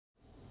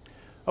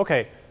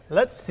Okay,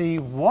 let's see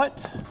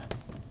what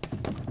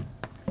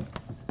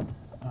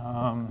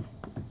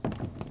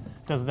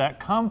does that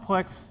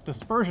complex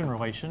dispersion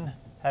relation,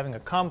 having a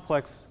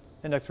complex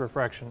index of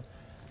refraction,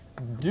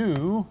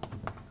 do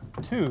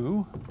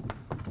to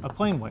a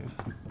plane wave?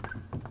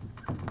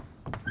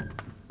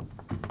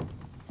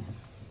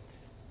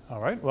 All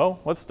right,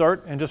 well, let's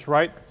start and just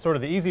write sort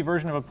of the easy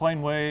version of a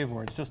plane wave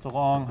where it's just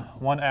along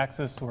one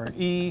axis where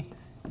E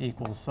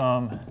equals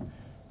some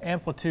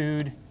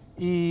amplitude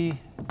E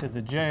to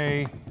the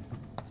J,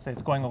 say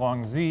it's going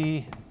along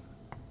Z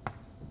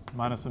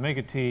minus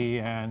omega t,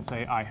 and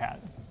say I hat.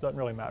 Doesn't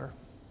really matter.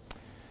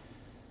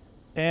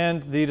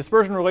 And the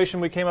dispersion relation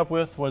we came up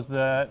with was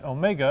that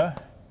omega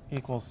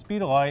equals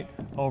speed of light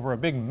over a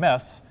big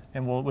mess,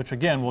 and which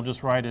again we'll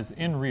just write as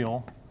in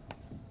real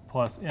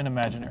plus in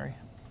imaginary.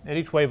 At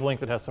each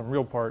wavelength it has some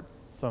real part,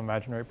 some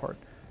imaginary part,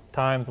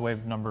 times the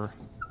wave number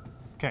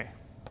k.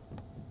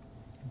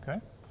 Okay?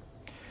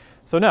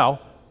 So now,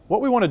 what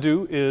we want to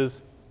do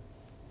is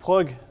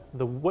plug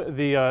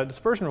the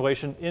dispersion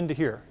relation into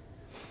here.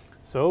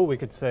 So we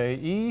could say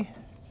E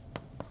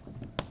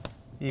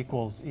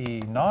equals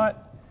E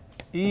naught,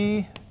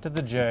 E to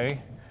the J,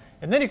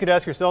 and then you could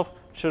ask yourself,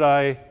 should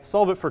I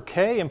solve it for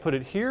K and put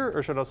it here,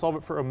 or should I solve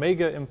it for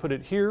omega and put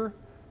it here,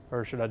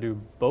 or should I do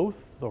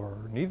both or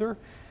neither?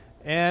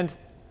 And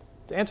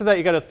to answer that,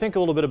 you got to think a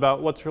little bit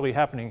about what's really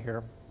happening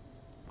here.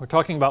 We're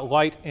talking about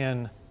light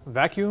in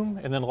vacuum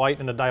and then light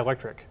in a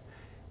dielectric.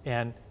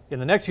 And in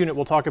the next unit,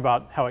 we'll talk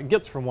about how it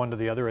gets from one to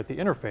the other at the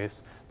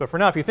interface. But for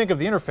now, if you think of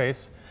the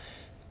interface,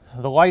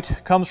 the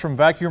light comes from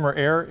vacuum or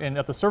air, and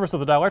at the surface of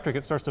the dielectric,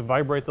 it starts to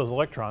vibrate those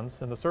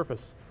electrons in the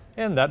surface.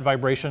 And that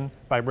vibration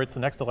vibrates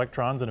the next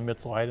electrons and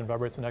emits light and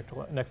vibrates the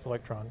next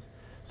electrons.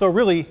 So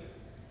really,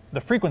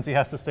 the frequency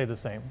has to stay the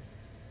same.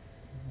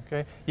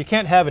 Okay? You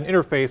can't have an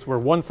interface where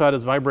one side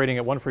is vibrating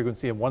at one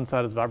frequency and one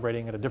side is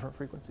vibrating at a different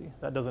frequency.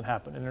 That doesn't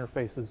happen. An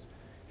interface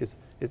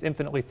is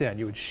infinitely thin.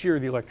 You would shear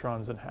the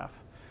electrons in half,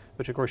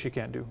 which of course you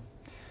can't do.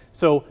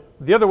 So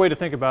the other way to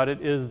think about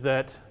it is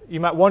that you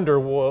might wonder,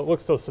 well, it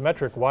looks so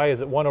symmetric, why is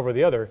it one over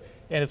the other?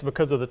 And it's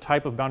because of the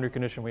type of boundary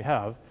condition we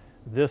have.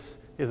 This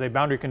is a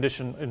boundary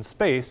condition in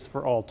space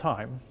for all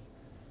time.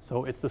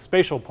 So it's the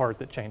spatial part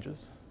that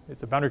changes.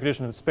 It's a boundary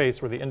condition in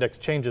space where the index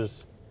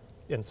changes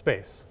in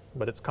space,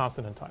 but it's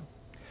constant in time.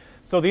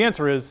 So the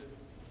answer is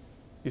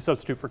you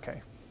substitute for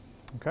K.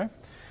 Okay?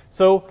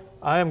 So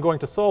I am going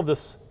to solve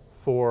this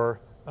for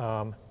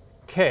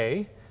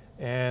K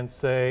and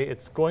say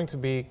it's going to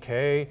be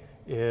K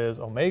is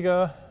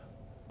omega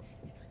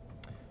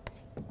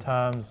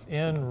times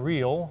n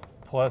real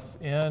plus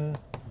n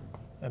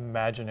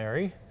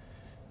imaginary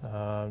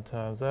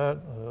times that,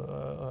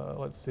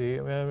 let's see,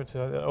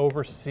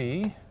 over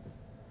C.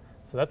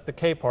 So that's the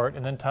K part,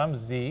 and then times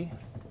Z,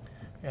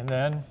 and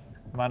then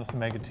minus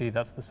omega t,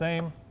 that's the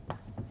same,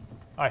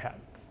 I hat.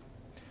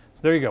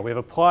 So there you go. We have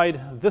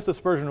applied this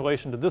dispersion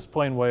relation to this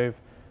plane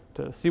wave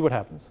to see what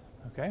happens.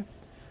 Okay?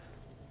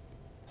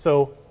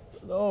 So,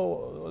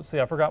 let's see,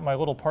 I forgot my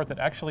little part that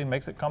actually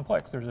makes it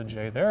complex. There's a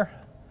J there,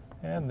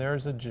 and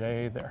there's a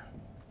J there.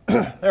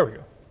 There we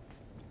go.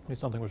 Knew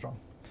something was wrong.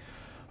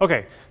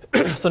 Okay,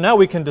 so now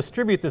we can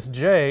distribute this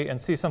J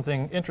and see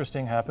something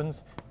interesting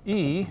happens.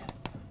 E,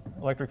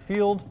 electric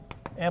field,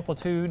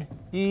 amplitude,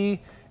 E,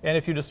 and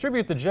if you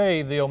distribute the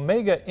J, the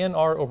omega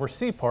nr over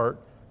C part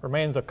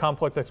remains a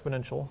complex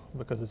exponential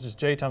because it's just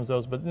J times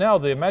those, but now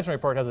the imaginary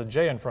part has a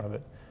J in front of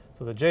it.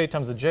 So the J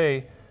times the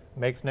J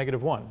makes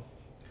 -1.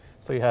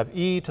 So you have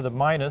E to the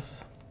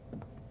minus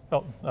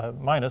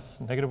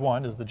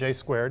 -1 is the J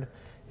squared,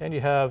 and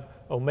you have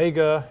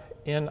omega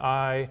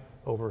ni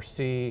over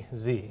C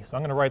Z. So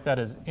I'm going to write that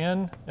as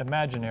n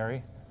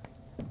imaginary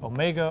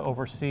omega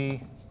over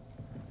C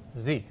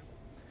Z.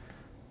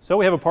 So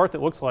we have a part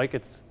that looks like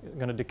it's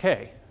going to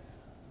decay,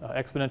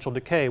 exponential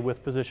decay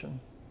with position.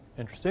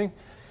 Interesting.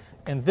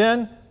 And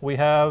then we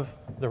have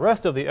the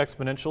rest of the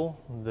exponential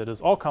that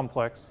is all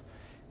complex,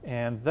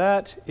 and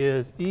that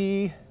is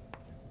E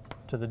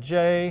to the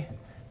J,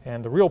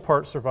 and the real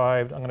part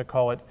survived. I'm going to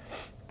call it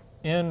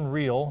n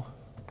real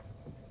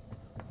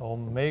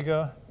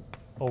omega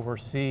over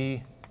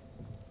C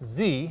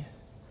Z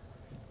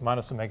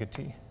minus omega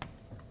t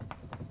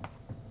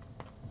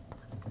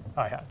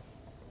I hat.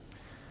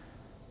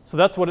 So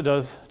that's what it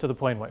does to the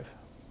plane wave.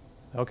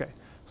 Okay,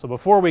 so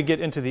before we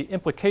get into the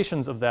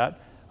implications of that,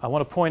 I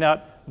want to point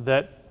out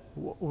that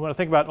we want to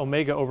think about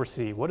omega over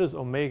C. What is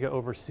omega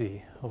over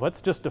C? Well, let's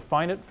just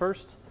define it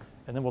first,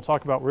 and then we'll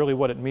talk about really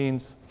what it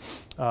means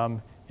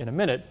in a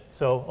minute.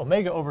 So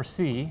omega over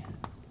C,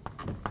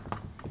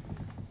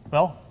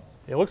 well,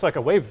 it looks like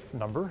a wave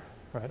number,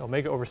 right?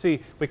 Omega over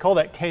C. We call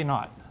that K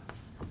naught.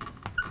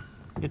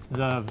 It's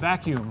the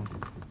vacuum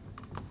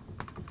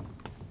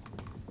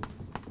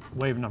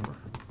wave number.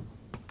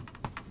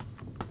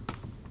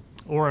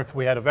 Or if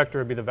we had a vector,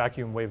 it'd be the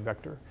vacuum wave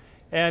vector.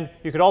 And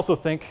you could also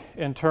think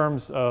in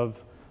terms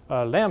of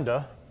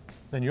lambda,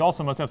 then you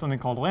also must have something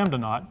called lambda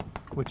naught,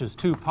 which is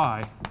 2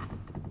 pi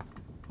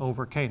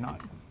over K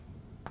naught.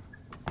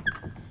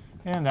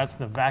 And that's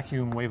the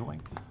vacuum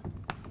wavelength.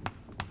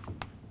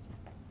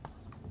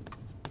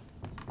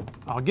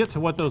 I'll get to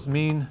what those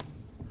mean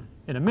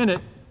in a minute.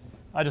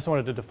 I just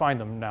wanted to define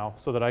them now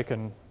so that I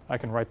can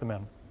write them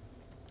in.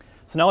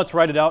 So now let's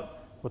write it out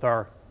with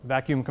our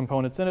vacuum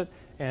components in it,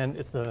 and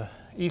it's the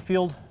E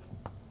field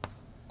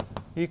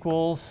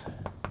equals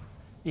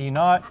E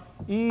naught,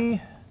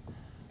 E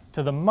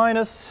to the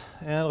minus,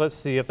 and let's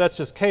see, if that's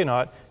just K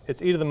naught,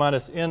 it's E to the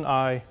minus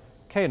Ni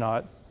K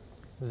naught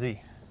Z.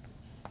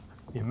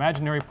 The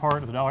imaginary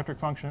part of the dielectric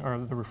function, or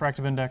the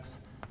refractive index,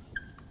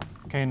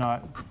 K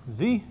naught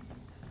Z,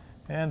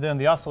 and then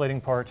the oscillating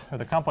part, or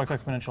the complex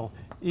exponential,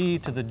 E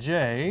to the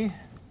J,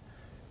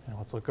 and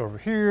let's look over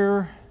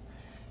here,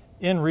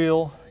 in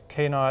real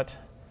K naught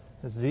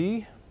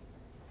Z,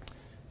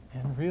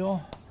 in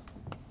real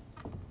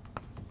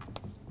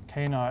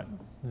K naught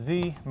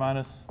Z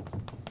minus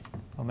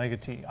omega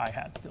t I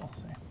hat still,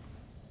 see.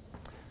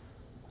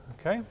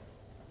 Okay,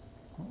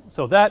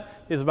 so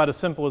that is about as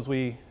simple as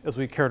we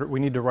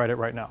need to write it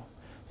right now.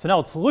 So now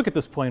let's look at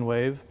this plane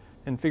wave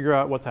and figure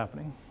out what's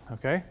happening,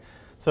 okay?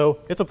 So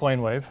it's a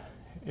plane wave,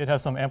 it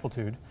has some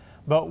amplitude,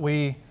 but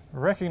we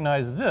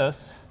recognize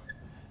this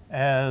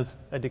as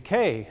a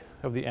decay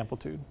of the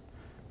amplitude.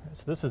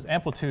 So this is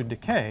amplitude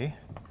decay.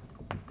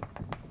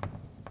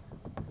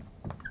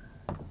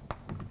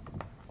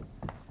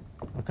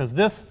 Because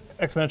this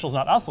exponential is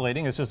not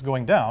oscillating, it's just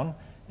going down,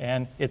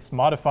 and it's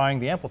modifying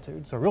the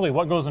amplitude. So really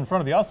what goes in front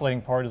of the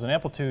oscillating part is an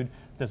amplitude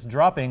that's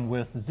dropping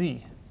with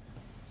z.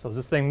 So as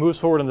this thing moves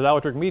forward in the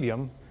dielectric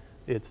medium,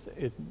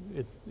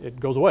 it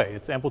goes away.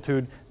 Its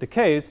amplitude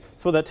decays.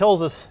 So what that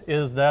tells us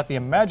is that the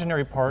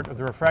imaginary part of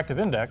the refractive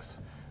index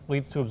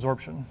leads to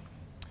absorption.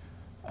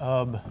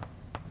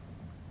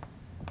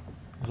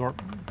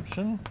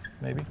 Absorption,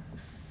 maybe.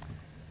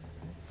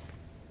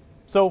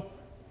 So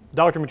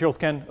dielectric materials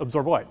can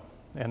absorb light,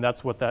 and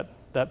that's what that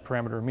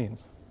parameter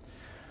means.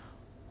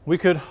 We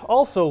could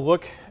also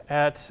look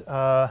at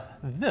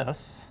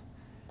this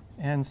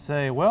and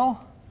say,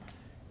 well,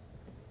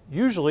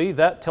 usually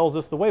that tells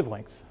us the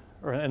wavelength,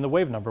 and the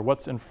wave number.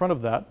 What's in front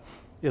of that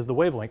is the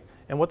wavelength.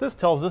 And what this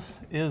tells us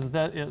is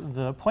that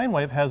the plane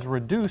wave has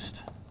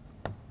reduced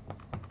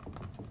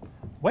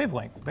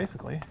wavelength,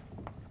 basically,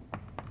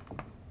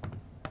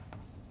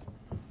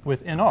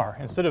 with NR.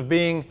 Instead of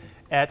being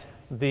at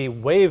the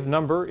wave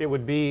number it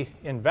would be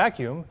in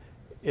vacuum,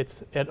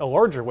 it's at a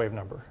larger wave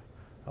number.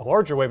 A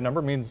larger wave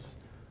number means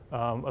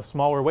a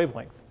smaller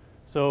wavelength.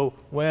 So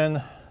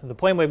when the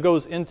plane wave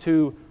goes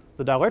into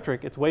the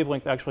dielectric, its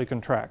wavelength actually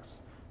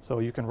contracts. So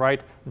you can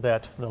write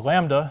that the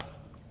lambda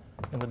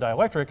in the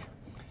dielectric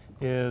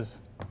is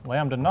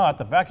lambda naught,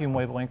 the vacuum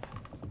wavelength,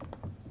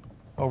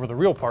 over the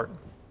real part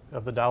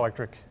of the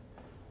dielectric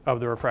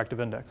of the refractive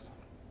index.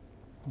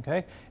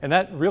 Okay? And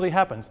that really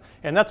happens.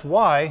 And that's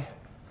why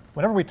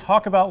whenever we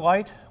talk about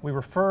light, we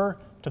refer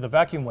to the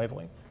vacuum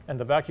wavelength and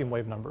the vacuum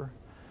wave number.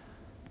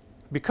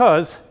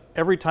 Because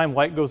every time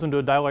light goes into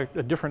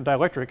a different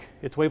dielectric,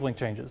 its wavelength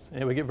changes.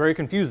 And it would get very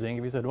confusing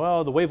if you said,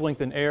 well, the wavelength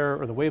in air,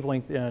 or the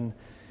wavelength in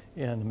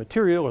the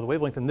material, or the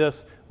wavelength in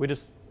this, we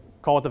just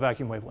call it the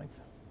vacuum wavelength.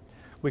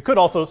 We could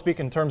also speak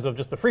in terms of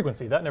just the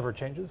frequency. That never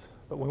changes.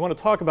 But when we want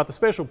to talk about the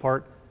spatial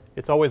part,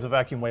 it's always a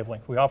vacuum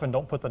wavelength. We often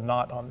don't put the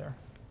naught on there.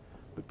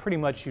 But pretty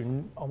much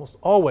you almost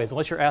always,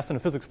 unless you're asked in a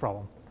physics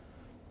problem,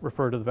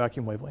 refer to the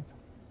vacuum wavelength.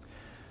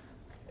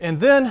 And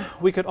then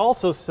we could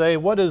also say,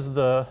 what is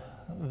that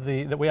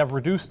we have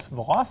reduced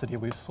velocity.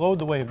 We've slowed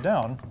the wave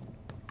down.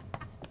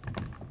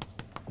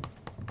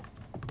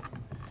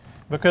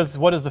 Because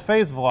what is the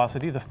phase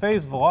velocity? The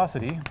phase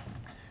velocity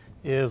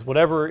is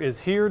whatever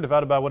is here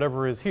divided by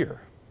whatever is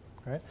here.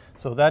 Right?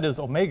 So that is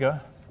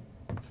omega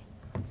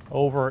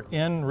over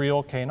n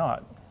real k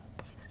naught.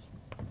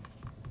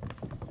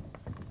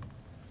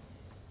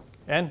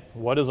 And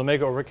what is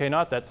omega over k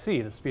naught? That's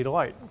c, the speed of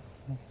light.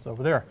 It's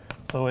over there.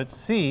 So it's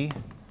c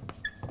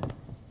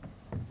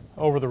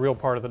over the real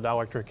part of the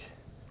dielectric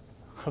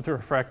of the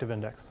refractive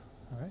index.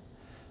 All right?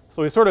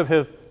 So we sort of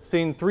have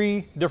seen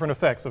three different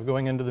effects of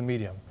going into the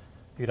medium.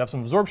 You could have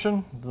some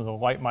absorption, the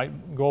light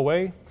might go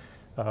away.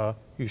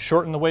 You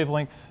shorten the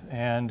wavelength,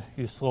 and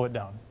you slow it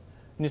down.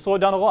 And you slow it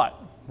down a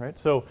lot, right?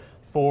 So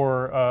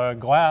for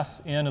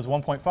glass, n is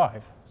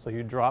 1.5. So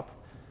you drop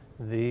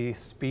the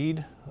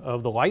speed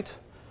of the light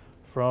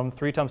from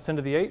 3 times 10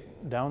 to the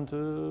 8 down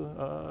to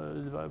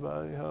divided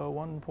by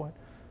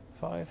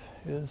 1.5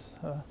 is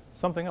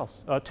something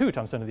else. 2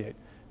 times 10 to the 8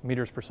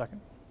 meters per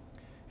second.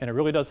 And it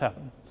really does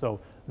happen. So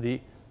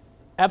the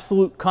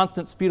absolute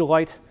constant speed of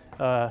light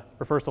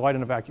refers to light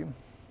in a vacuum.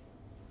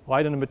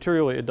 Light in a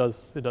material, it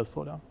does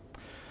slow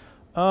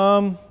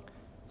down.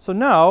 So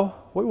now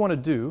what we want to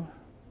do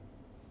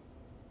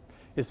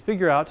is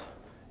figure out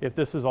if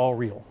this is all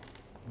real.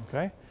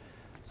 Okay?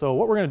 So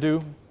what we're going to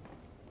do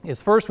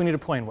is first we need a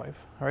plane wave.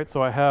 All right?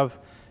 So I have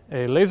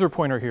a laser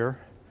pointer here,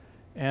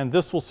 and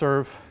this will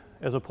serve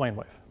as a plane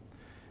wave.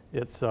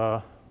 It's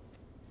got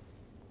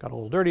a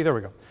little dirty. There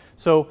we go.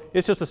 So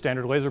it's just a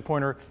standard laser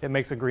pointer. It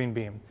makes a green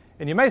beam.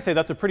 And you may say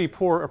that's a pretty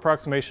poor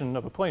approximation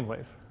of a plane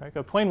wave. Right?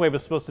 A plane wave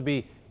is supposed to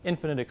be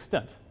infinite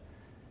extent.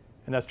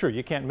 And that's true.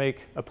 You can't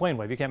make a plane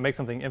wave. You can't make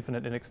something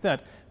infinite in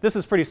extent. This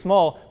is pretty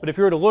small, but if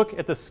you were to look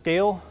at the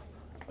scale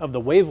of the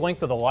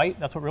wavelength of the light,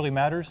 that's what really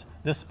matters.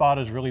 This spot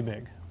is really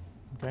big.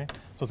 Okay?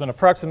 So it's an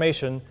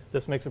approximation.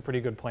 This makes a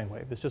pretty good plane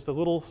wave. It's just a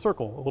little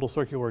circle, a little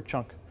circular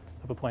chunk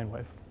of a plane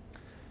wave.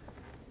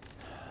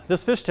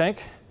 This fish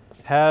tank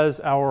has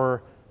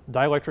our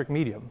dielectric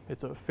medium.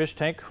 It's a fish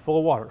tank full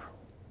of water.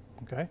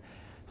 Okay?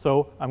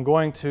 So I'm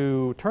going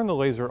to turn the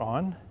laser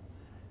on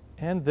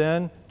and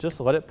then just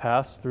let it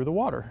pass through the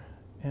water.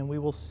 And we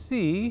will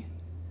see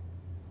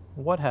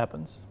what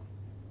happens.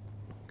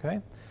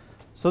 Okay?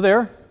 So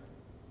there,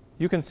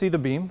 you can see the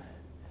beam.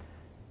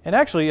 And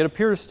actually, it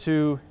appears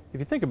to, if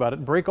you think about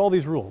it, break all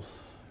these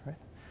rules. Right?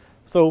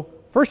 So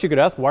first you could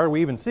ask, why are we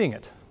even seeing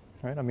it?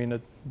 Right? I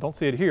mean, don't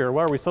see it here.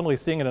 Why are we suddenly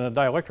seeing it in a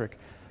dielectric?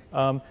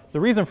 The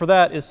reason for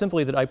that is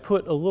simply that I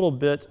put a little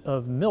bit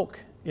of milk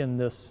in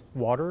this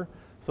water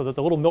so that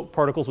the little milk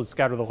particles would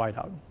scatter the light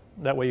out.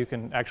 That way you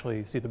can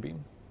actually see the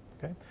beam.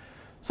 Okay?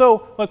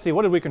 So let's see,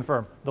 what did we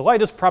confirm? The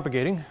light is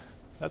propagating.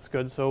 That's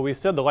good. So we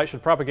said the light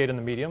should propagate in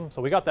the medium.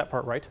 So we got that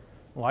part right.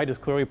 Light is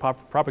clearly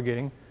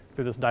propagating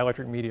through this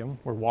dielectric medium,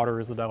 where water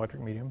is the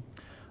dielectric medium.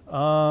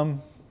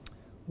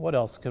 What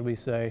else could we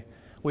say?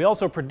 We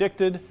also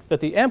predicted that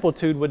the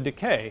amplitude would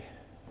decay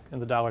in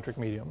the dielectric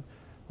medium.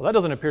 Well, that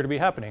doesn't appear to be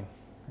happening.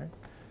 Right?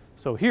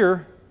 So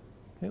here,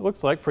 it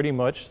looks like pretty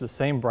much the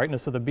same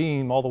brightness of the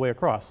beam all the way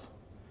across.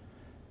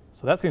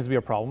 So that seems to be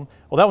a problem.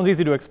 Well, that one's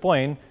easy to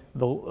explain.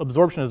 The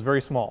absorption is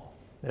very small.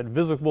 At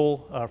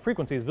visible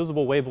frequencies,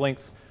 visible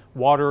wavelengths,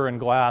 water and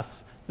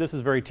glass, this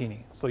is very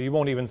teeny. So you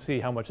won't even see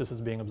how much this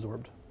is being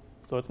absorbed.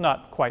 So it's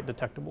not quite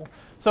detectable.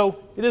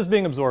 So it is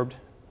being absorbed.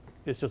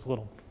 It's just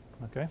little.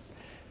 Okay.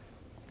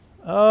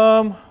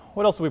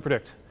 What else did we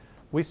predict?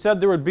 We said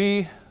there would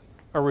be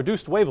a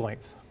reduced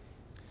wavelength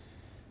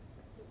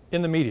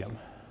in the medium.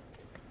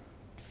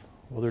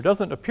 Well, there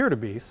doesn't appear to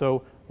be.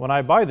 So when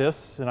I buy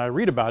this and I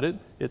read about it,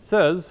 it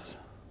says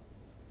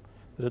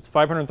that it's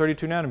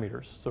 532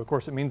 nanometers. So of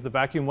course it means the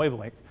vacuum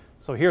wavelength.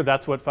 So here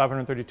that's what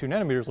 532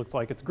 nanometers looks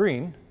like. It's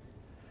green.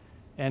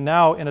 And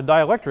now in a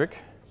dielectric,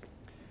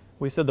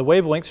 we said the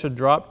wavelength should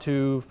drop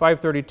to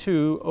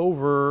 532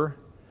 over,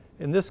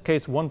 in this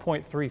case,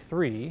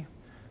 1.33.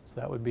 So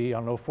that would be, I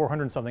don't know,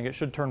 400 something. It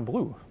should turn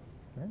blue.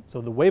 Right?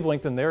 So the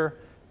wavelength in there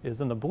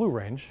is in the blue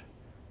range.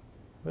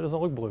 It doesn't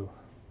look blue.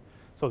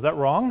 So is that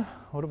wrong?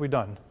 What have we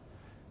done?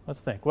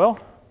 Let's think. Well,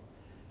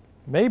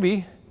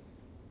 maybe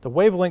the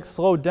wavelength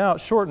slowed down,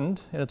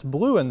 shortened, and it's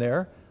blue in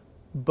there,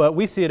 but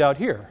we see it out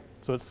here.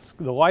 So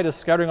the light is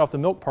scattering off the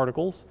milk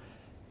particles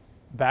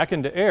back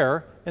into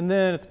air, and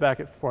then it's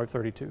back at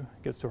 532. It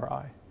gets to our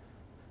eye.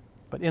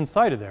 But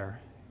inside of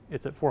there,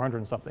 it's at 400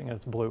 and something, and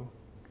it's blue.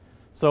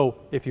 So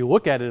if you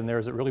look at it in there,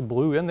 is it really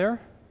blue in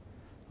there?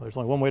 Well, there's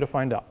only one way to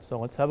find out. So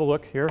let's have a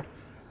look here.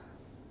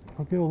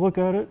 I'll give a look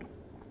at it.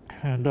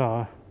 And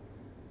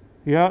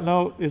yeah,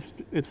 no,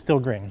 it's still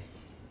green.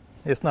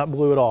 It's not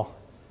blue at all.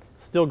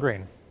 Still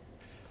green.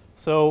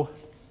 So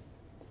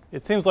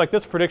it seems like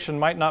this prediction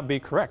might not be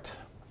correct.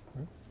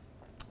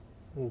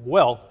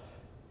 Well,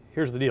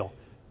 here's the deal.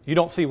 You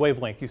don't see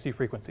wavelength, you see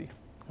frequency.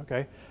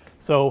 Okay?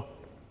 So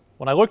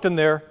when I looked in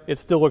there, it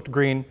still looked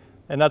green,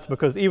 and that's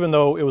because even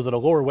though it was at a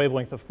lower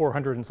wavelength of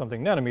 400 and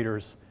something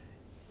nanometers,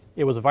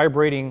 it was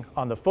vibrating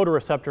on the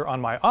photoreceptor on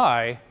my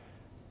eye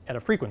at a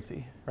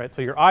frequency, right?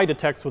 So your eye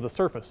detects with a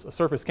surface. A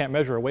surface can't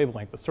measure a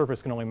wavelength. The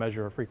surface can only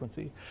measure a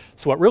frequency.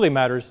 So what really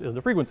matters is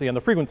the frequency, and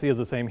the frequency is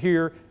the same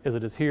here as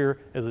it is here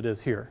as it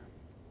is here.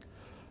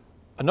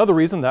 Another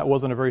reason that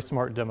wasn't a very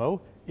smart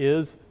demo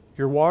is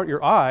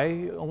your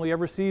eye only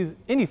ever sees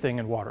anything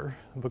in water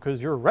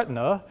because your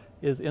retina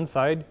is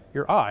inside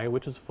your eye,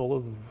 which is full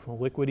of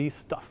liquidy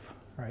stuff,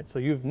 right? So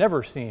you've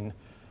never seen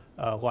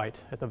light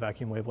at the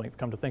vacuum wavelength,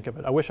 come to think of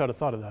it. I wish I'd have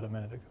thought of that a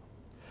minute ago.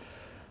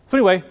 So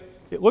anyway,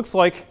 it looks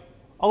like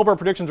all of our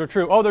predictions are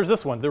true. Oh, there's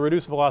this one, the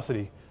reduced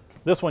velocity.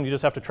 This one, you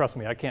just have to trust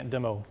me. I can't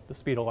demo the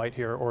speed of light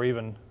here, or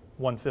even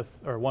 1/5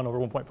 or 1 over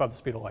 1.5 the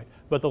speed of light.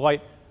 But the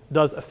light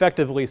does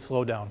effectively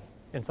slow down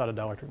inside a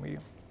dielectric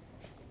medium.